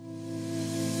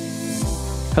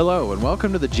Hello, and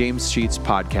welcome to the James Sheets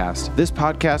Podcast. This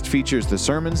podcast features the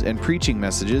sermons and preaching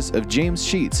messages of James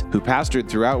Sheets, who pastored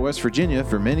throughout West Virginia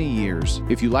for many years.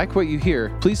 If you like what you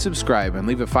hear, please subscribe and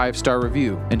leave a 5-star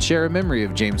review, and share a memory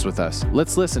of James with us.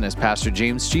 Let's listen as Pastor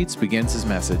James Sheets begins his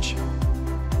message.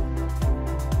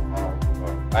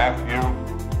 Matthew,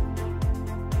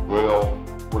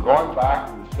 we're going back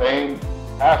to the same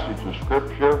passage of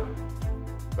Scripture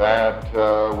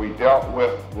that we dealt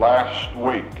with last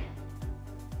week.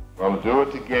 I'm going to do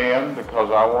it again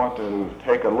because I want to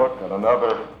take a look at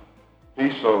another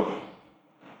piece of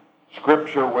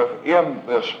Scripture within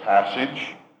this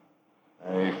passage,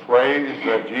 a phrase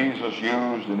that Jesus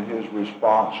used in his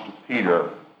response to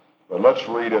Peter. But let's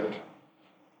read it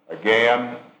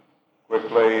again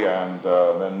quickly and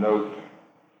then note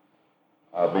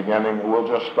beginning. We'll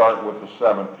just start with the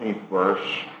 17th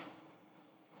verse.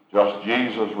 Just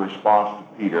Jesus' response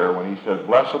to Peter when he said,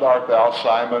 "Blessed art thou,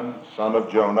 Simon, son of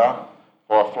Jonah,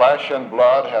 for flesh and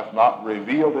blood hath not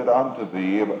revealed it unto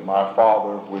thee, but my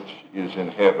Father which is in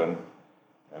heaven.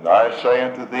 And I say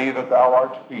unto thee that thou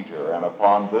art Peter, and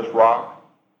upon this rock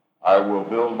I will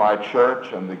build my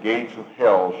church, and the gates of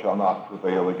hell shall not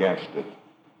prevail against it.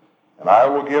 And I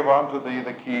will give unto thee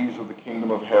the keys of the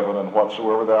kingdom of heaven, and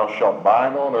whatsoever thou shalt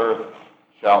bind on earth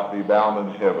shalt be bound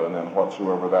in heaven, and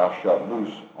whatsoever thou shalt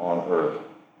loose on earth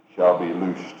shall be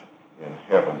loosed in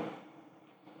heaven."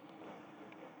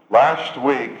 Last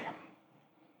week,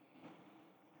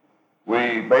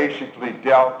 we basically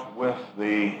dealt with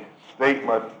the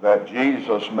statement that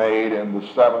Jesus made in the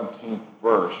 17th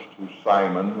verse to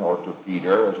Simon, or to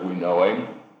Peter as we know him.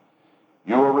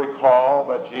 You will recall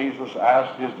that Jesus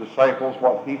asked his disciples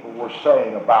what people were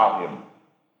saying about him.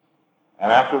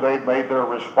 And after they'd made their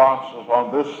responses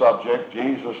on this subject,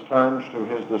 Jesus turns to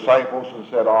his disciples and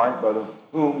said, "All right, but of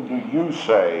whom do you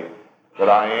say that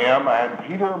I am?" And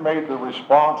Peter made the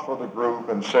response for the group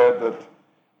and said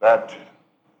that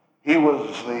he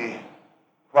was the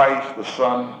Christ, the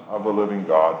Son of the living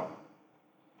God.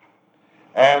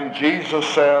 And Jesus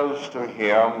says to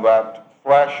him that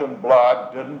flesh and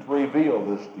blood didn't reveal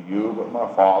this to you, but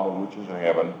my Father which is in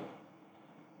heaven.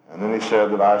 And then he said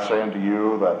that I say unto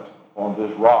you that on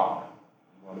this rock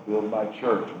I'm going to build my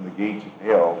church, and the gates of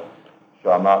hell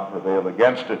shall not prevail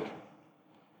against it.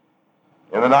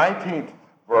 In the 19th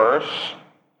verse,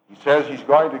 he says he's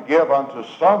going to give unto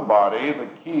somebody the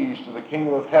keys to the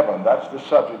kingdom of heaven. That's the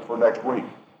subject for next week.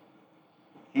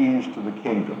 Keys to the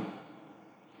kingdom.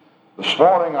 This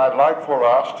morning I'd like for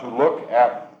us to look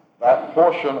at that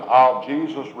portion of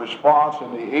Jesus' response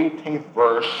in the 18th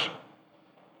verse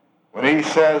when he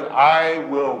says, "I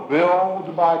will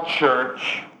build my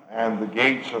church, and the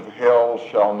gates of hell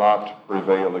shall not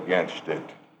prevail against it."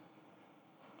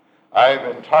 I've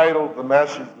entitled the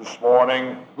message this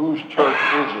morning, "Whose church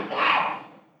is it?"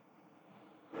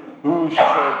 Whose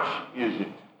church is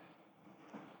it?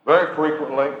 Very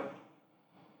frequently,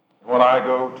 when I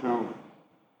go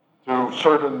to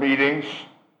certain meetings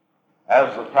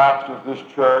as the pastor of this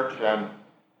church, and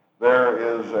there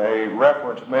is a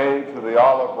reference made to the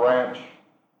Olive Branch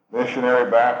Missionary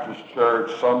Baptist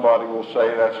Church, somebody will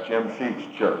say that's Jim Sheets'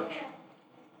 church.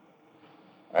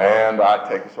 And I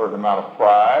take a certain amount of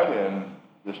pride in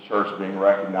this church being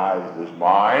recognized as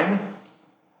mine.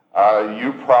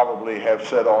 You probably have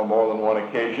said on more than one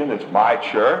occasion, "It's my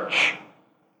church."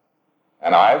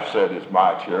 And I've said it's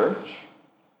my church.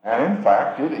 And in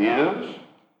fact, it is.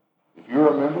 If you're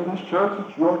a member of this church,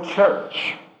 it's your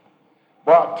church.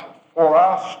 But for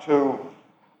us to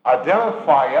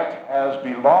identify it as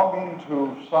belonging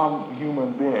to some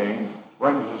human being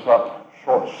brings us up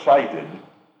short-sighted.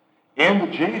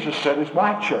 And Jesus said, "It's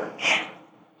my church."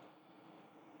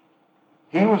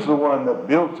 He was the one that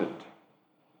built it.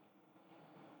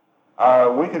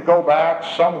 We could go back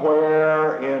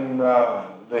somewhere in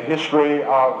the history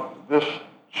of this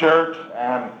church,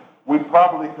 and we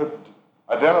probably could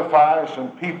identify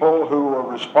some people who were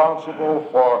responsible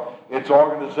for its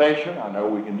organization. I know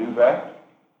we can do that.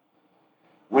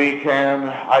 We can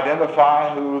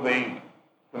identify who the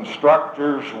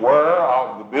constructors were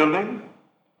of the building.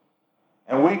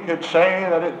 And we could say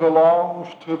that it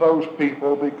belongs to those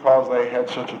people because they had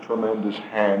such a tremendous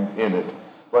hand in it.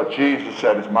 But Jesus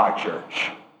said, "It's my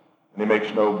church." And he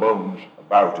makes no bones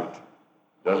about it.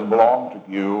 It doesn't belong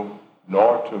to you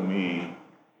nor to me.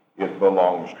 It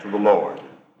belongs to the Lord.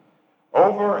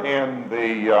 Over in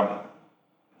the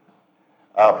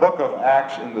book of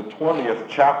Acts in the 20th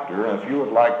chapter, and if you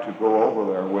would like to go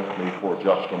over there with me for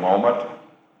just a moment,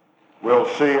 we'll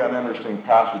see an interesting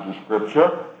passage of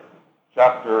Scripture.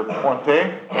 Chapter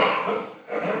 20,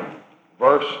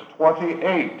 verse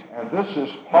 28. And this is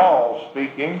Paul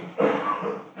speaking.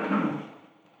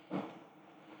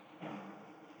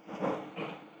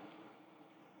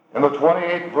 In the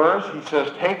 28th verse, he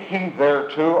says, "Take heed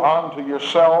thereto unto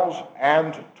yourselves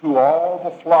and to all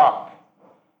the flock,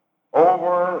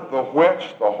 over the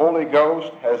which the Holy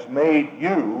Ghost has made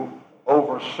you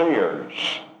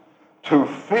overseers, to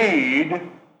feed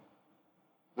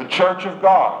the church of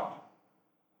God,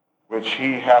 which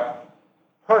he hath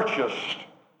purchased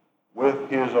with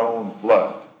his own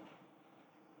blood."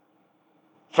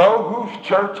 So whose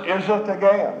church is it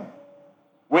again?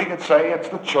 We could say it's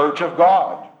the church of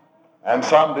God. And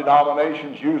some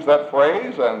denominations use that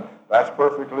phrase, and that's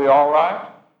perfectly all right.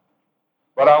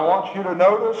 But I want you to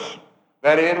notice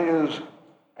that it is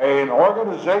an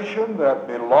organization that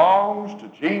belongs to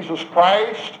Jesus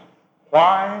Christ.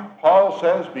 Why? Paul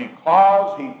says,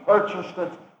 because he purchased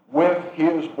it with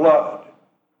his blood.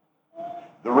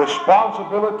 The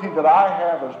responsibility that I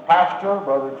have as pastor,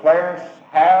 Brother Clarence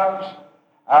has,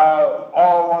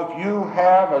 all of you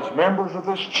have as members of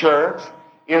this church,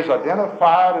 is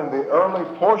identified in the early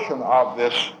portion of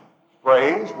this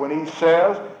phrase when he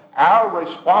says, our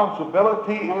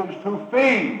responsibility is to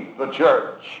feed the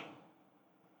church.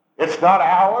 It's not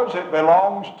ours, it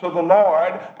belongs to the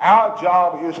Lord. Our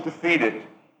job is to feed it.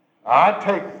 I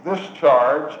take this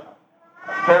charge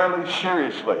fairly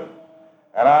seriously,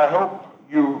 and I hope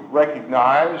you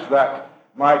recognize that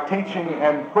my teaching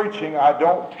and preaching I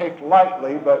don't take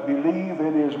lightly, but believe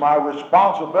it is my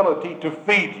responsibility to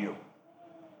feed you,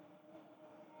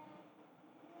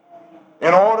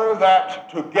 in order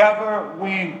that together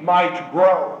we might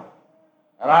grow.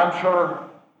 And I'm sure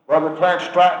Brother Clarence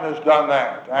Stratton has done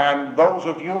that. And those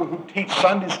of you who teach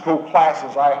Sunday school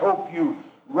classes, I hope you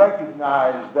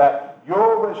recognize that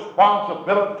your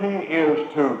responsibility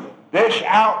is to dish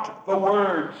out the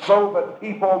word so that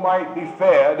people might be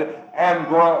fed and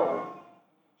grow.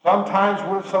 Sometimes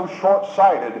we're so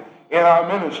short-sighted in our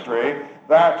ministry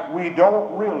that we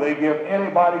don't really give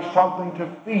anybody something to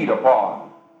feed upon.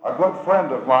 A good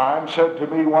friend of mine said to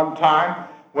me one time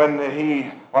when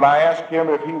I asked him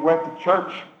if he went to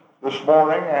church this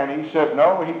morning, and he said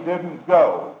no, he didn't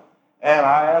go. And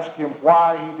I asked him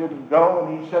why he didn't go,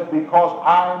 and he said, because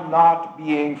I'm not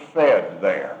being fed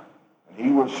there. And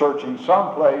he was searching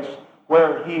someplace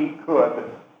where he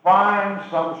could find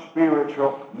some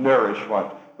spiritual nourishment.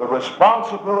 The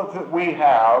responsibility that we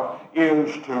have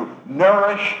is to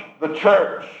nourish the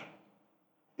church.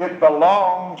 It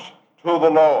belongs to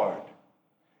the Lord.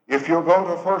 If you'll go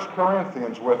to 1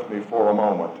 Corinthians with me for a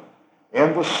moment,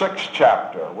 in the 6th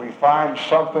chapter, we find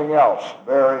something else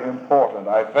very important,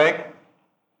 I think.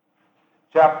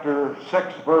 Chapter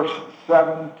 6, verse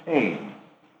 17.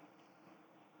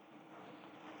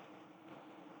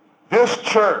 This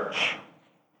church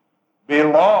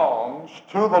belongs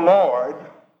to the Lord,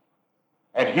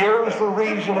 and here's the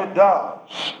reason it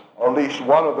does, or at least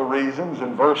one of the reasons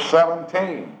in verse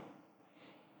 17.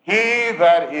 He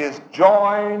that is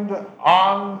joined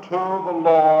unto the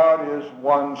Lord is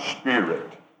one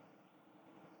spirit.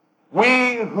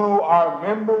 We who are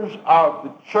members of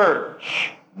the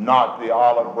church, not the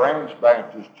Olive Branch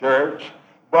Baptist Church,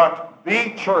 but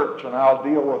the church, and I'll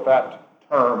deal with that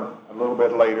term a little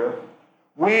bit later,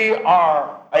 we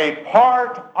are a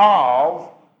part of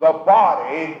the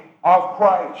body of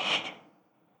Christ.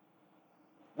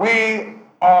 We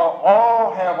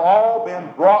have all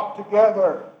been brought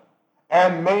together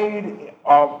and made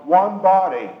of one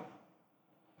body.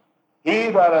 He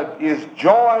that is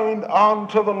joined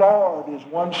unto the Lord is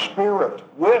one spirit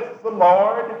with the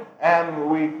Lord, and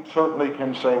we certainly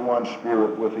can say one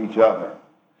spirit with each other.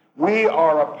 We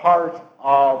are a part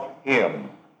of him.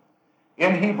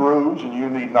 In Hebrews, and you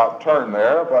need not turn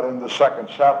there, but in the 2nd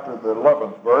chapter, the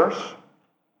 11th verse,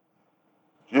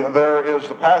 there is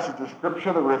the passage of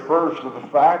Scripture that refers to the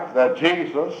fact that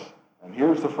Jesus, and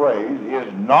here's the phrase,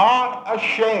 is not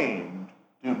ashamed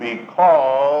to be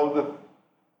called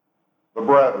the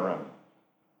brethren.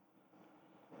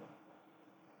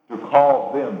 To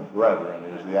call them brethren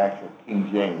is the actual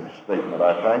King James statement,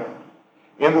 I think.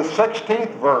 In the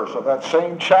 16th verse of that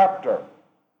same chapter,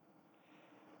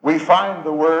 we find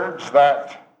the words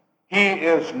that he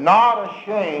is not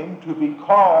ashamed to be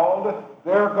called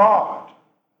their God.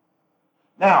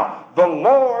 Now, the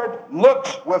Lord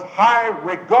looks with high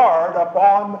regard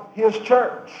upon his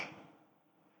church.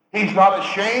 He's not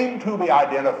ashamed to be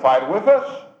identified with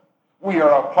us. We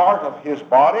are a part of his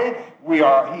body. He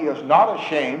is not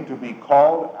ashamed to be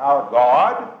called our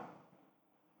God.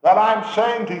 What I'm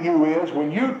saying to you is,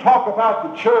 when you talk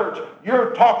about the church,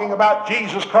 you're talking about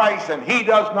Jesus Christ, and he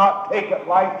does not take it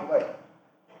lightly.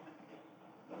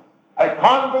 A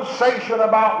conversation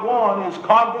about one is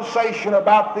conversation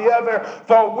about the other,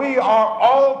 for we are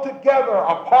all together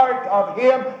a part of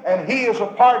him, and he is a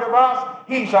part of us.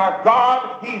 He's our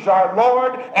God, he's our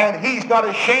Lord, and he's not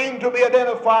ashamed to be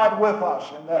identified with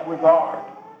us in that regard.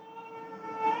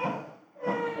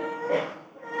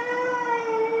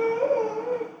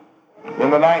 In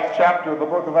the 9th chapter of the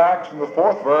book of Acts, in the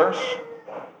 4th verse,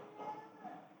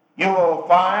 you will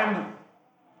find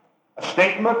a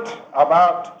statement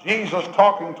about Jesus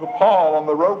talking to Paul on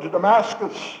the road to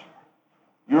Damascus.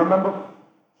 You remember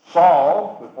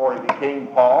Saul, before he became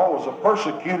Paul, was a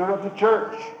persecutor of the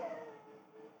church.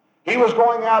 He was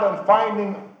going out and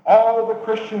finding all the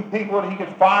Christian people that he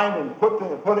could find and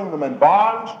putting them in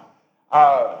bonds,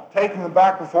 taking them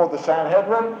back before the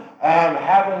Sanhedrin and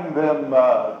having them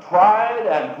tried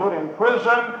and put in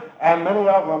prison, and many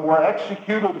of them were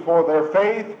executed for their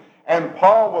faith. And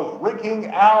Paul was wreaking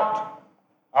out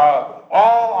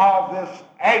all of this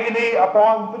agony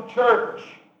upon the church.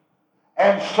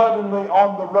 And suddenly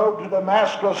on the road to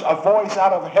Damascus, a voice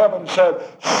out of heaven said,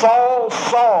 "Saul,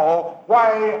 Saul,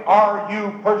 why are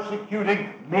you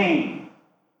persecuting me?"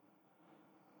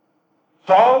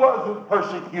 Saul wasn't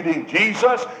persecuting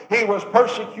Jesus. He was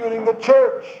persecuting the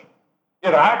church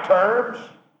in our terms.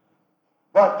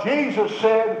 But Jesus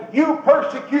said, "You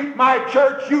persecute my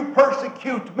church, you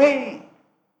persecute me."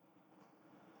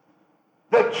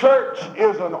 The church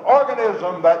is an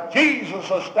organism that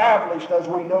Jesus established, as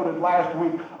we noted last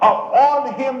week,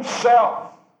 upon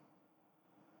himself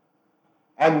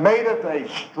and made it a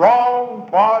strong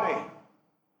body.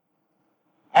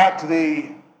 At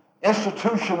the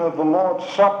institution of the Lord's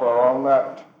Supper on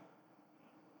that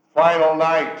final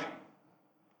night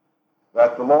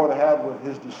that the Lord had with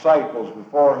his disciples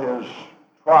before his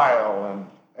trial and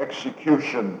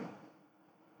execution,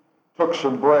 took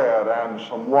some bread and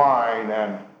some wine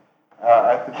and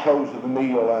at the close of the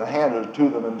meal and handed it to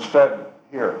them and said,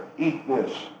 "Here, eat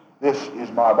this. This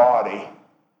is my body.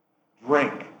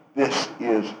 Drink. This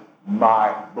is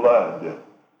my blood."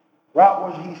 What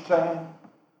was he saying?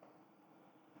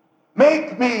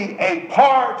 Make me a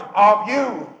part of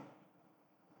you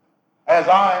as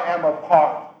I am a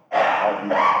part of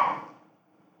you.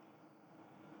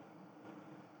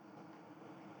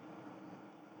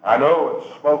 I know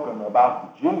it's spoken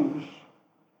about the Jews,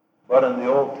 but in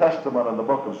the Old Testament, in the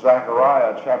book of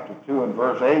Zechariah, chapter 2 and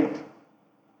verse 8,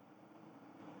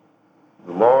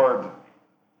 the Lord's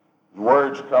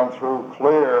words come through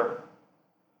clear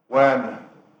when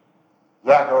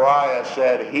Zechariah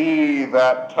said, "He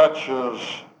that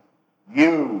touches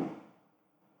you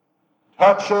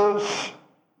touches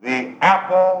the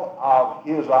apple of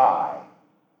his eye."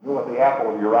 You know what the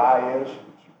apple of your eye is?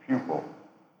 It's your pupil.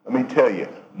 Let me tell you,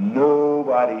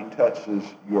 nobody touches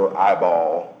your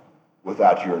eyeball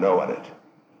without your knowing it.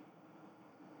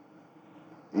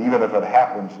 Even if it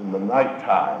happens in the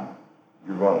nighttime,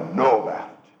 you're going to know about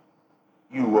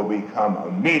it. You will become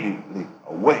immediately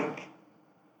awake.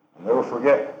 I'll never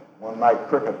forget, one night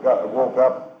Cricket woke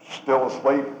up, still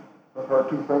asleep, took her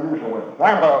two fingers and went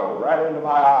whammo right into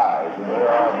my eyes. And there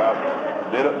I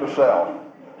about did it myself.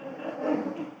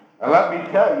 And let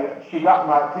me tell you, she got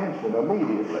my attention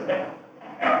immediately.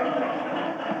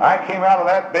 I came out of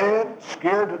that bed,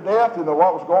 scared to death, didn't know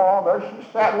what was going on there. She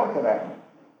just sat looking at me.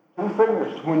 Two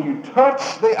fingers. When you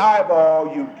touch the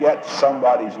eyeball, you get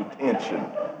somebody's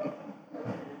attention.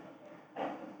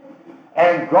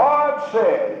 And God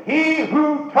said, "He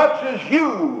who touches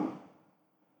you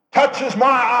touches my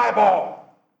eyeball."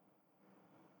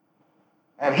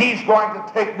 And he's going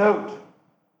to take note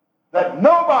that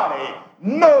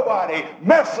nobody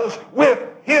messes with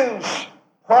his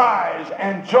prize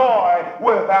and joy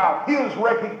without his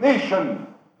recognition.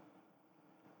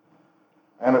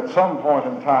 And at some point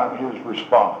in time, his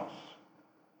response.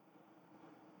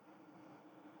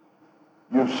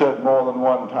 You've said more than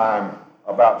one time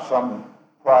about some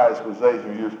prize possession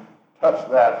of yours, touch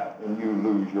that and you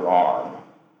lose your arm.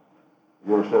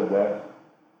 You ever said that?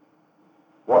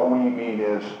 What we mean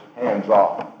is, hands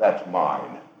off, that's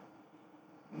mine.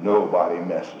 Nobody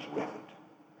messes with it.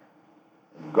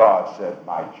 And God said,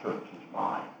 my church is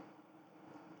mine.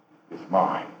 It's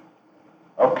mine.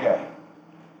 Okay.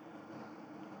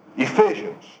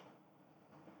 Ephesians.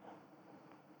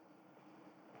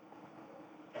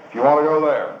 If you want to go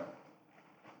there.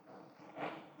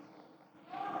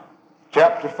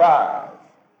 Chapter 5.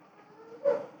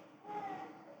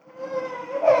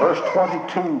 Verse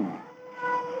 22.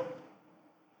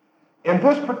 In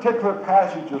this particular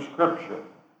passage of Scripture,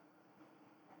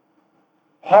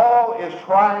 Paul is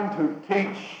trying to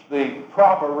teach the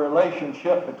proper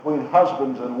relationship between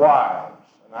husbands and wives.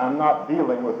 And I'm not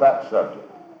dealing with that subject.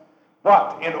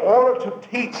 But in order to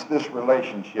teach this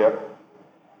relationship,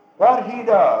 what he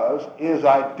does is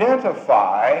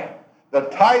identify the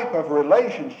type of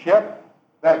relationship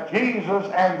that Jesus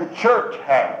and the church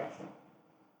have,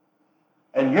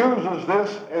 and uses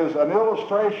this as an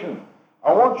illustration.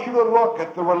 I want you to look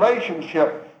at the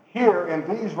relationship here in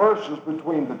these verses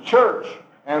between the church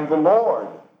and the Lord.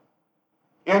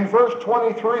 In verse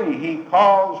 23,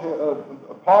 Paul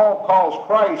calls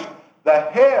Christ the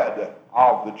head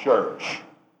of the church.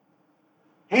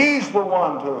 He's the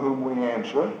one to whom we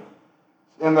answer.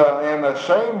 In the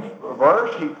same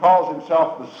verse, he calls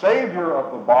himself the Savior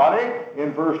of the body.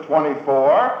 In verse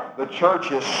 24, the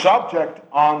church is subject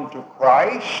unto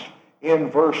Christ.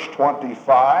 In verse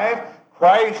 25,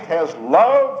 Christ has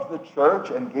loved the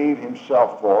church and gave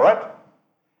himself for it.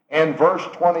 In verse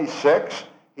 26,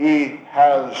 he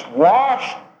has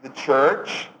washed the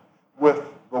church with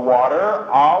the water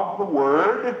of the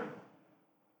Word.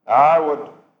 I would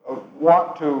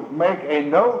want to make a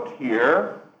note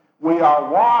here. We are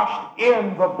washed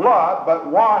in the blood, but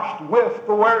washed with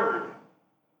the Word.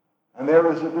 And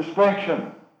there is a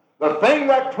distinction. The thing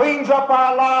that cleans up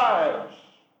our lives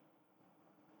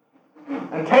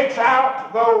and takes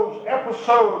out those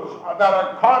episodes that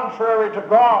are contrary to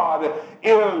God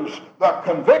is the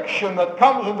conviction that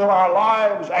comes into our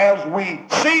lives as we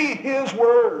see His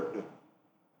Word.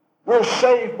 We're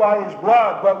saved by His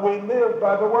blood, but we live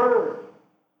by the Word.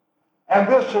 And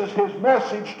this is His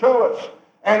message to us.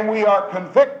 And we are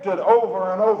convicted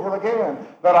over and over again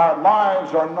that our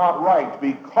lives are not right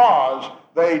because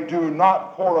they do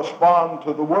not correspond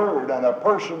to the Word. And a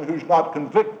person who's not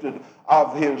convicted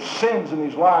of his sins in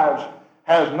his lives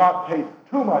has not paid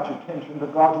too much attention to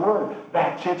God's Word.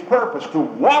 That's its purpose, to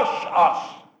wash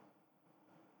us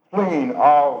clean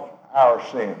of our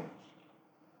sins.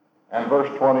 And verse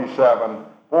 27,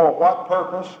 for what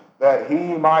purpose? That He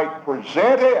might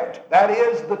present it, that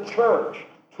is the church,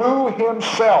 to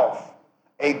Himself,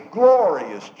 a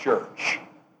glorious church.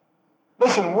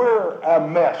 Listen, we're a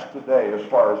mess today as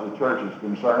far as the church is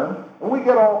concerned. We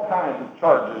get all kinds of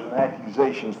charges and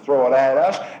accusations thrown at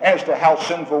us as to how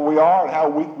sinful we are and how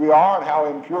weak we are and how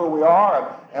impure we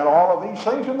are and all of these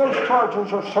things. And those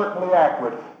charges are certainly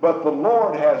accurate. But the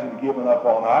Lord hasn't given up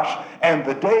on us. And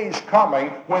the day's coming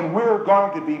when we're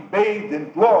going to be bathed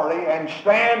in glory and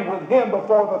stand with Him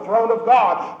before the throne of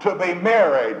God to be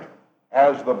married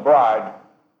as the bride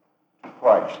to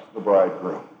Christ, the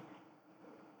bridegroom.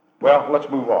 Well, let's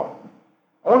move on.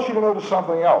 I want you to notice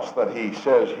something else that he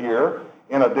says here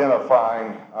in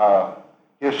identifying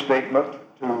his statement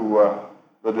to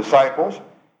the disciples.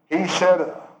 He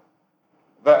said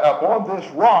that upon this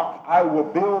rock I will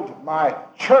build my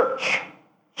church,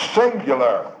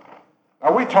 singular.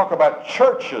 Now we talk about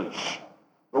churches.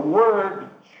 The word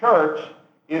church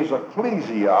is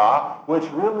ecclesia, which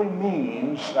really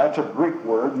means, that's a Greek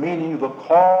word, meaning the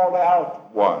called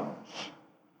out ones.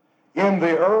 In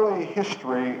the early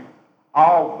history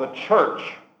of the church,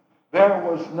 there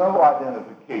was no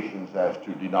identifications as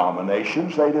to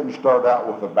denominations. They didn't start out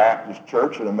with a Baptist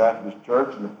church and a Methodist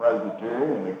church and a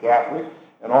Presbyterian and a Catholic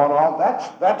and on and on.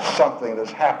 That's something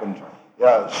that's happened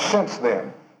since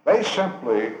then. They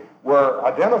simply were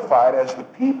identified as the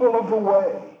people of the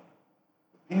way.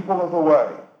 The people of the way.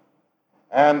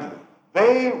 And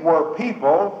they were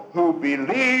people who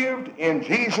believed in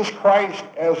Jesus Christ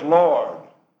as Lord.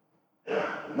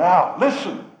 Now,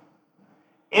 listen,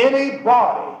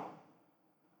 anybody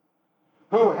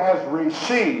who has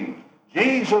received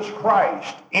Jesus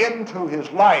Christ into his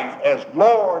life as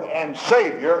Lord and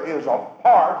Savior is a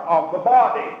part of the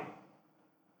body.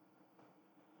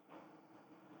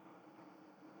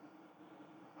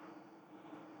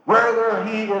 Whether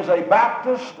he is a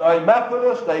Baptist, a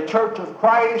Methodist, a Church of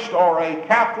Christ, or a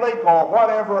Catholic, or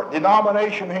whatever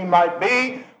denomination he might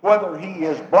be, whether he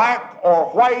is black or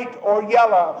white or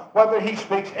yellow, whether he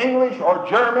speaks English or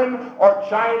German or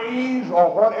Chinese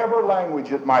or whatever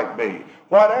language it might be,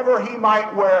 whatever he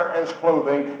might wear as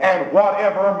clothing, and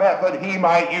whatever method he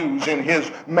might use in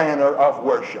his manner of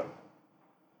worship.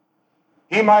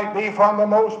 He might be from the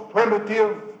most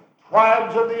primitive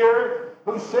tribes of the earth,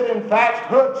 who sit in thatched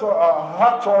huts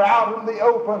or out in the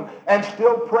open and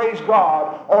still praise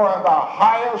God, or in the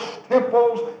highest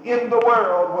temples in the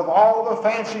world with all the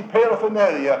fancy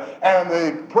paraphernalia and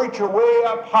the preacher way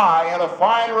up high in a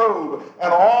fine robe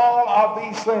and all of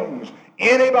these things.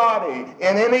 Anybody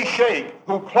in any shape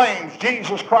who claims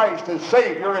Jesus Christ as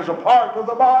Savior is a part of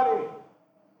the body.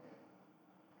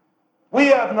 We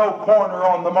have no corner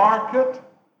on the market,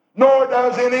 nor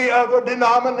does any other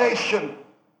denomination.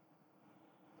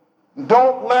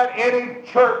 Don't let any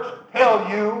church tell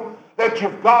you that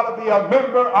you've got to be a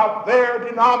member of their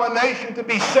denomination to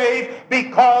be saved,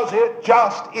 because it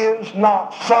just is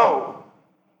not so.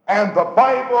 And the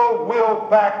Bible will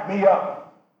back me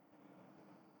up.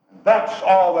 That's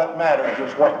all that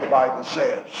matters, is what the Bible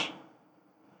says.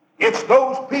 It's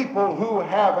those people who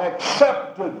have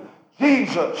accepted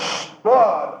Jesus'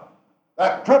 blood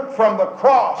that dripped from the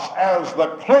cross as the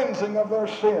cleansing of their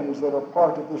sins that are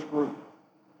part of this group.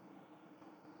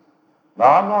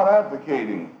 Now, I'm not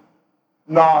advocating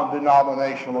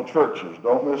non-denominational churches.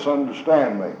 Don't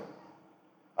misunderstand me.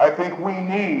 I think we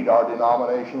need our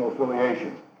denominational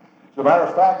affiliations. As a matter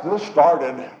of fact, this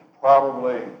started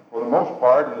probably, for the most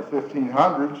part, in the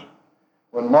 1500s,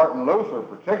 when Martin Luther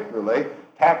particularly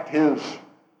tacked his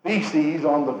theses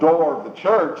on the door of the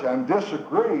church and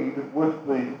disagreed with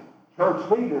the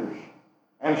church leaders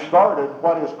and started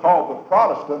what is called the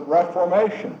Protestant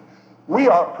Reformation. We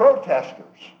are protesters.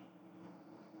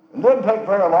 It doesn't take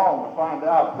very long to find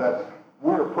out that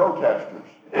we're protesters.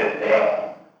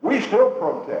 We still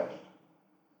protest.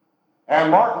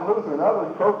 And Martin Luther and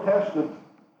others protested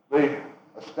the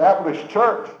established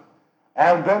church,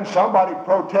 and then somebody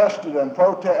protested and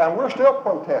we're still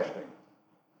protesting.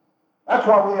 That's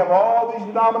why we have all these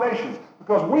denominations,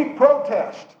 because we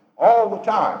protest all the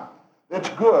time. It's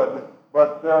good,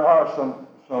 but there are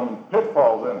some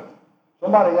pitfalls in it.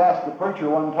 Somebody asked the preacher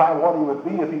one time what he would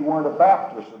be if he weren't a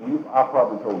Baptist, and I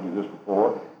probably told you this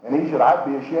before, and he said, I'd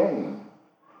be ashamed.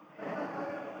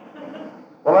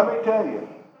 Well, let me tell you,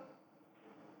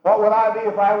 what would I be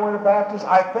if I weren't a Baptist?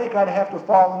 I think I'd have to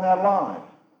fall in that line.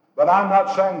 But I'm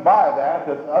not saying by that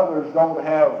others don't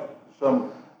have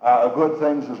some good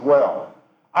things as well.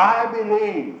 I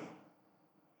believe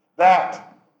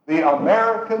that the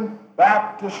American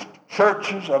Baptist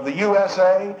churches of the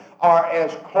USA are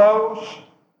as close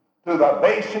to the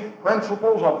basic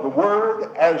principles of the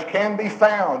Word as can be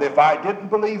found. If I didn't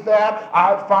believe that,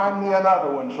 I'd find me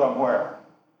another one somewhere.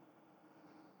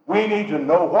 We need to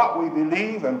know what we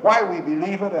believe and why we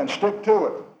believe it and stick to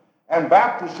it. And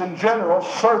Baptists in general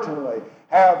certainly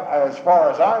have, as far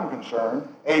as I'm concerned,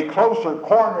 a closer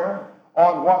corner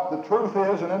on what the truth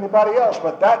is than anybody else.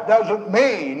 But that doesn't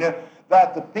mean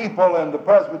that the people in the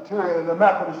Presbyterian and the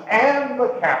Methodist and the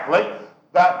Catholic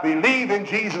that believe in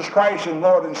Jesus Christ and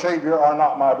Lord and Savior are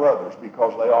not my brothers,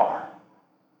 because they are.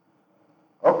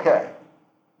 Okay.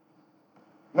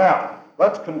 Now,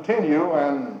 let's continue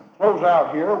and close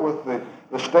out here with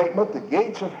the statement, the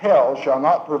gates of hell shall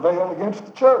not prevail against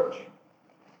the church.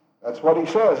 That's what he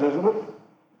says, isn't it?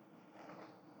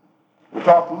 We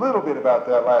talked a little bit about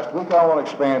that last week. I want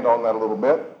to expand on that a little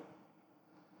bit.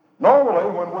 Normally,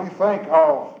 when we think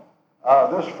of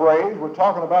this phrase, we're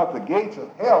talking about the gates of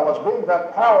hell as being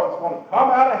that power that's going to come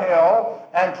out of hell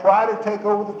and try to take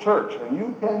over the church. And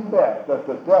you can bet that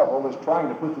the devil is trying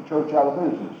to put the church out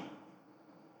of business.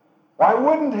 Why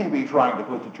wouldn't he be trying to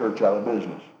put the church out of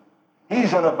business?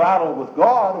 He's in a battle with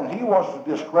God, and he wants to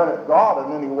discredit God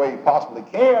in any way he possibly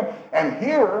can. And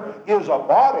here is a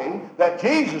body that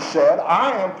Jesus said,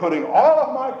 I am putting all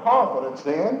of my confidence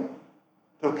in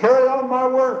to carry on my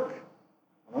work.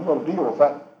 I'm going to deal with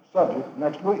that subject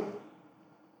next week.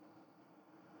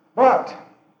 But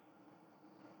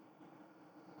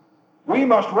we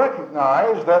must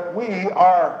recognize that we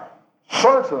are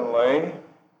certainly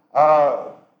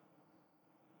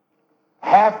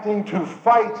having to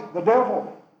fight the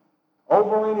devil.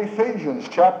 Over in Ephesians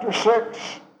chapter 6,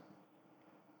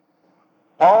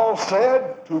 Paul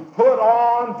said to put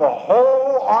on the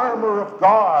whole armor of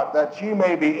God that ye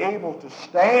may be able to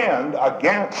stand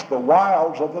against the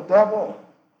wiles of the devil.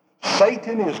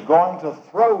 Satan is going to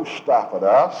throw stuff at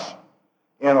us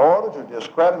in order to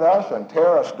discredit us and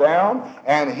tear us down,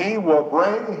 and he will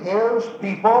bring his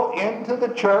people into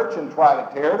the church and try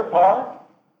to tear it apart.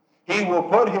 He will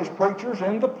put his preachers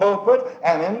in the pulpit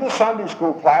and in the Sunday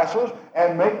school classes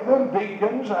and make them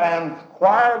deacons and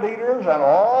choir leaders and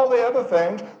all the other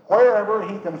things wherever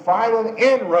he can find an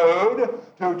inroad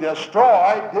to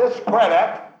destroy,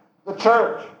 discredit the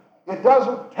church. It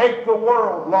doesn't take the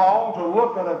world long to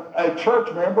look at a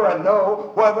church member and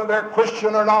know whether they're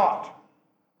Christian or not.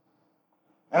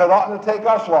 And it oughtn't to take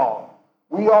us long.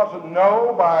 We ought to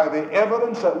know by the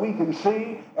evidence that we can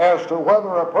see as to whether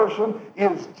a person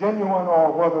is genuine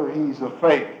or whether he's a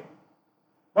fake.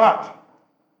 But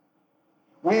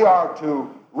we are to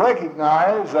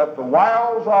recognize that the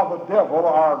wiles of the devil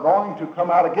are going to come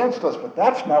out against us, but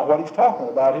that's not what he's talking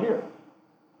about here.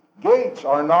 Gates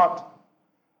are not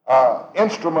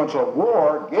instruments of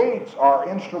war. Gates are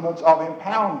instruments of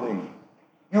impounding.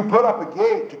 You put up a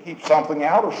gate to keep something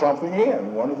out or something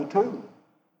in, one of the two.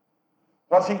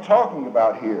 What's he talking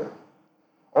about here?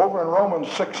 Over in Romans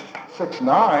 6:16,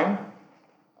 6:9,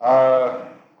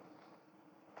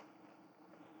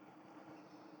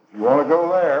 if you want to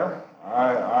go there,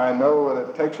 I know that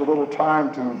it takes a little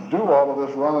time to do all of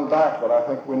this running back, but I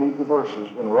think we need the verses.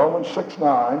 In Romans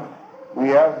 6:9, we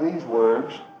have these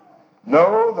words,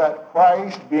 "Know that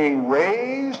Christ, being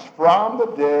raised from the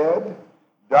dead,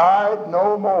 died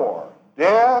no more.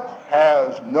 Death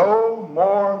has no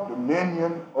more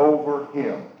dominion over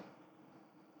him."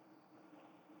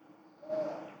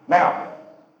 Now,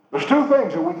 there's two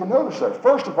things that we can notice there.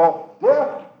 First of all,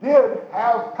 death did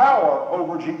have power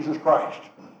over Jesus Christ.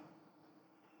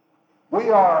 We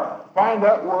find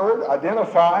that word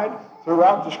identified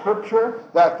throughout the Scripture,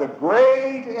 that the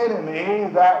great enemy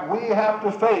that we have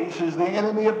to face is the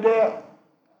enemy of death.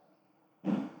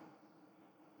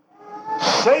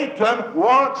 Satan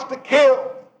wants to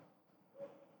kill,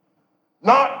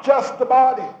 not just the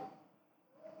body,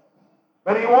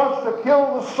 but he wants to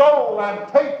kill the soul and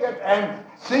take it and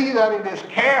see that it is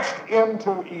cast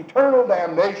into eternal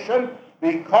damnation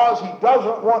because he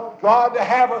doesn't want God to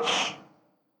have us.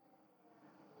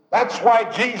 That's why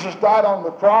Jesus died on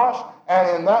the cross, and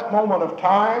in that moment of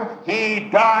time, he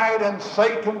died and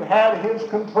Satan had his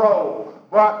control.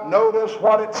 But notice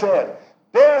what it said.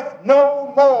 Death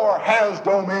no more has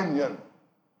dominion.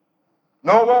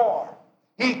 No more.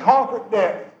 He conquered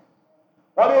death.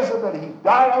 What is it that he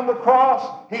died on the cross?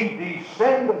 He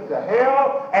descended to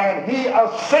hell, and he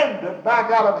ascended back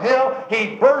out of hell.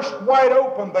 He burst wide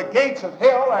open the gates of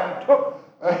hell and took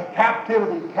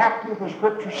captivity captive, the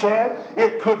Scripture said.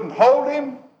 It couldn't hold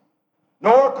him,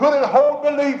 nor could it hold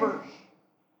believers.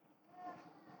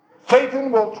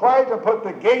 Satan will try to put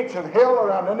the gates of hell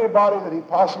around anybody that he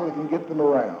possibly can get them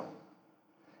around.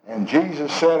 And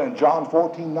Jesus said in John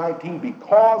 14:19,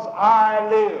 "Because I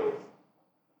live,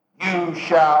 you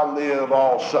shall live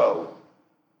also."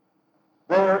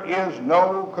 There is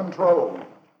no control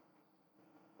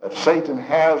that Satan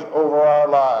has over our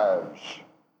lives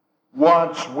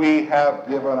once we have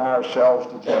given ourselves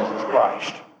to Jesus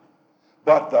Christ.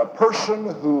 But the person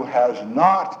who has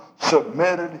not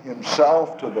submitted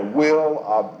himself to the will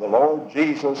of the Lord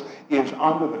Jesus is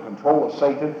under the control of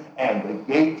Satan, and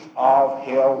the gates of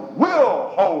hell will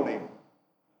hold him.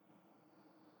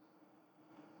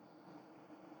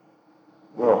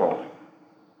 Will hold him.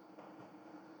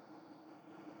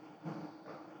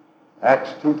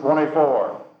 Acts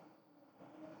 2:24.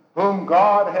 Whom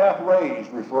God hath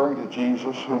raised, referring to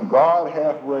Jesus, whom God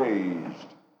hath raised,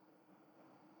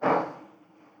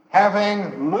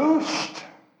 having loosed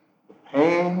the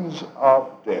pains of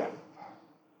death.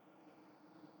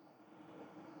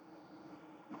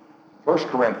 1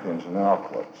 Corinthians, and then I'll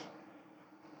close.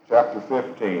 Chapter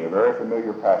 15, a very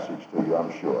familiar passage to you,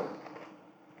 I'm sure.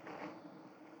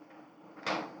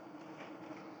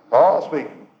 Paul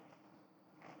speaking.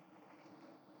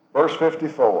 Verse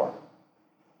 54.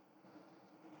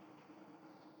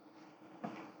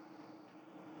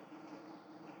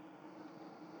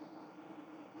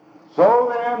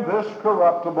 So then this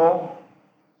corruptible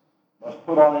must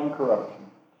put on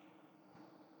incorruption,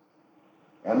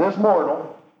 and this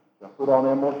mortal shall put on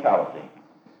immortality.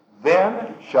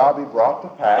 Then shall be brought to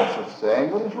pass the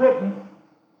saying that is written,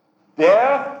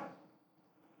 death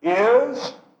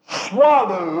is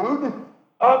swallowed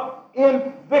up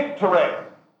in victory.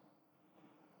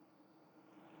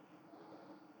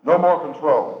 No more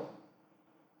control.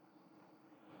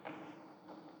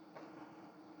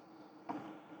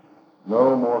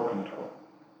 No more control.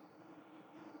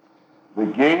 The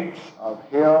gates of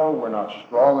hell were not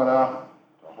strong enough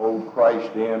to hold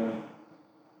Christ in,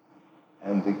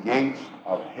 and the gates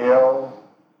of hell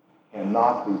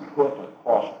cannot be put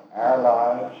across our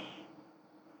lives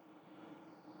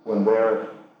when they're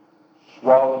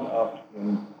swallowed up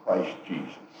in Christ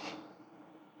Jesus.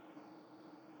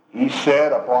 He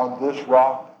said, upon this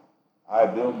rock I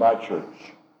build my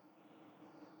church.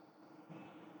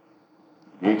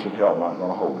 The gates of hell are not going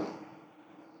to hold it.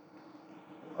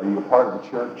 Are you a part of the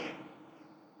church?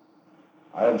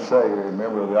 I didn't say you're a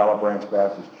member of the Olive Branch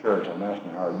Baptist Church. I'm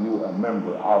asking, are you a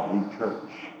member of the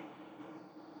church?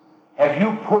 Have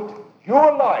you put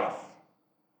your life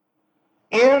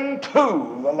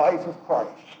into the life of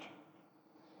Christ?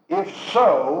 If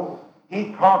so,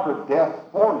 he conquered death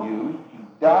for you. He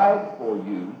died for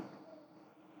you.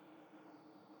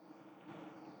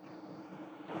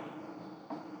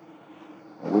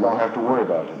 And we don't have to worry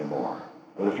about it anymore.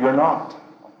 But if you're not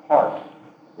a part of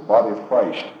the body of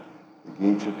Christ, the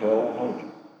gates of hell will hold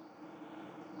you.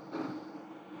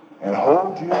 And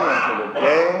hold you until the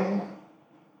day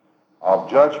of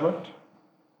judgment,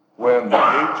 when the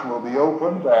gates will be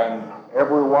opened and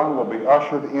everyone will be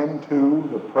ushered into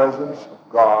the presence of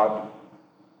God.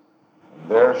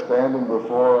 And there, standing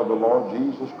before the Lord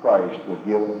Jesus Christ, will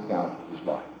give an account of his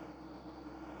life,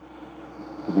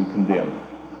 to be condemned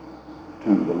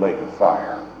to the lake of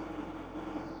fire.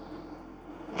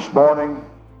 This morning,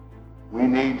 we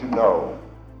need to know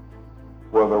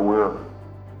whether we're a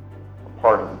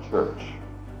part of the church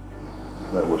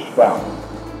that was founded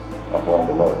upon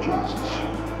the Lord Jesus.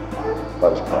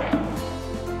 Let us pray.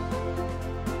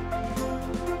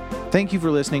 Thank you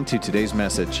for listening to today's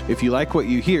message. If you like what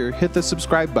you hear, hit the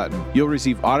subscribe button. You'll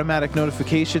receive automatic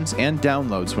notifications and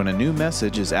downloads when a new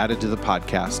message is added to the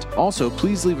podcast. Also,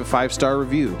 please leave a 5-star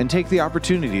review and take the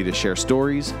opportunity to share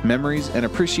stories, memories, and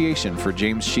appreciation for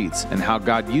James Sheets and how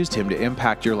God used him to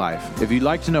impact your life. If you'd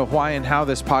like to know why and how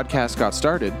this podcast got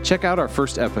started, check out our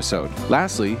first episode.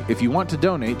 Lastly, if you want to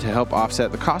donate to help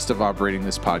offset the cost of operating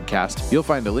this podcast, you'll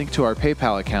find a link to our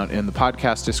PayPal account in the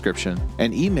podcast description,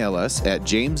 and email us at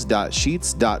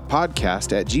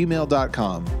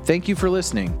james.sheets.podcast@gmail.com. Thank you for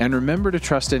listening, and remember to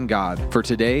trust in God for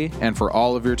today and for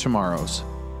all of your tomorrows.